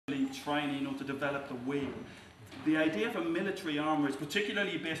trying, you know, to develop the wheel. The idea of a military armour is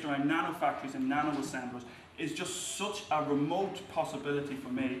particularly based around nanofactories and nano-assemblers is just such a remote possibility for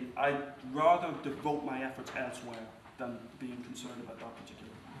me. I'd rather devote my efforts elsewhere than being concerned about that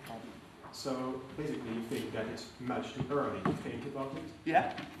particular problem. So basically you think that it's much too early to think about it?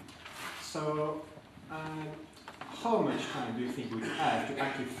 Yeah. So how much time do you think we have to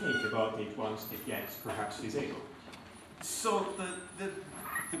actually think about it once it gets perhaps disabled? So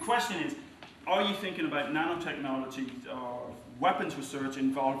the question is, are you thinking about nanotechnology or weapons research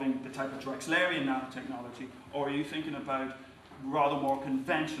involving the type of Drexlerian nanotechnology, or are you thinking about rather more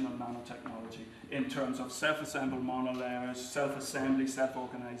conventional nanotechnology in terms of self-assembled monolayers, self-assembly,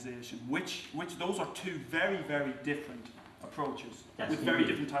 self-organization? Which those are two very, very different approaches with very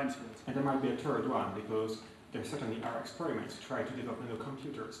different timescales. And there might be a third one, because there certainly are experiments to try to develop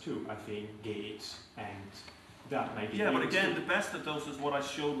nanocomputers too. I think Gates and that might be. Yeah, but again, the best of those is what I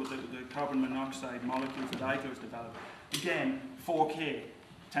showed with the carbon monoxide molecules that Eigler's developed. Again, 4K,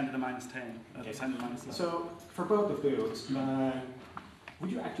 10 to the minus 10, 10 to the minus 11. So for both of those, would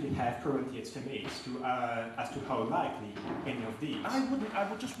you actually have probability estimates as to how likely any of these? I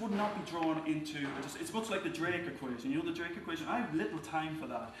would not be drawn into. It's much like the Drake equation. You know the Drake equation. I have little time for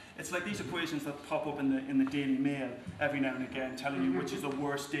that. It's like these equations that pop up in the Daily Mail every now and again, telling you which is the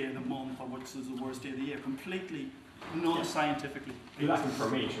worst day of the month or which is the worst day of the year. Completely non-scientifically. You lack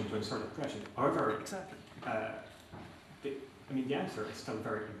information to answer the question. However, exactly. I mean, the answer is still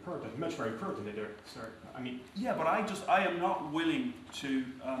very important, much more important than the answer. I mean, yeah, but I am not willing to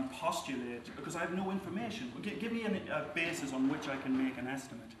postulate because I have no information. Give me a basis on which I can make an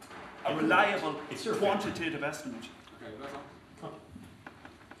estimate, a reliable, quantitative estimate. Okay, that's all.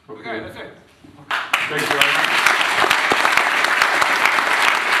 Okay, okay, that's it. Thank you very much.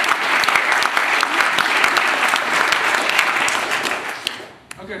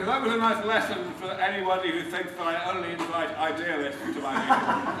 Okay, so that was a nice lesson for anybody who thinks that I only invite idealists to my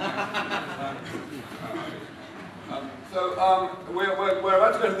meetings. We're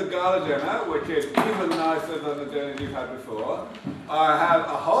about to go to the gala dinner, which is even nicer than the dinners you've had before. I have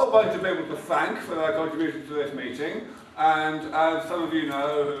a whole bunch of people to thank for their contribution to this meeting, and as some of you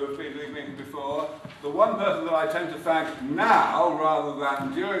know who have been to these meetings before, the one person that I tend to thank now rather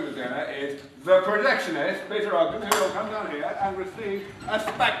than during the dinner is the projectionist, Peter Ogden, who will come down here and receive a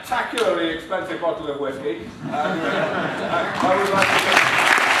spectacularly expensive bottle of whiskey. I would like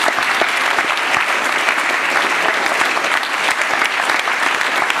to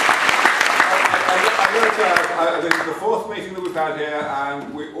this is the fourth meeting that we've had here,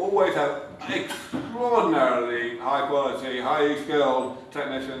 and we always have extraordinarily high quality, highly skilled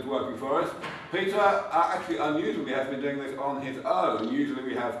technicians working for us. Peter, actually unusually, has been doing this on his own. Usually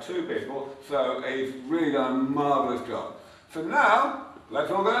we have two people, so he's really done a marvellous job. So now,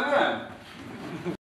 let's all go in.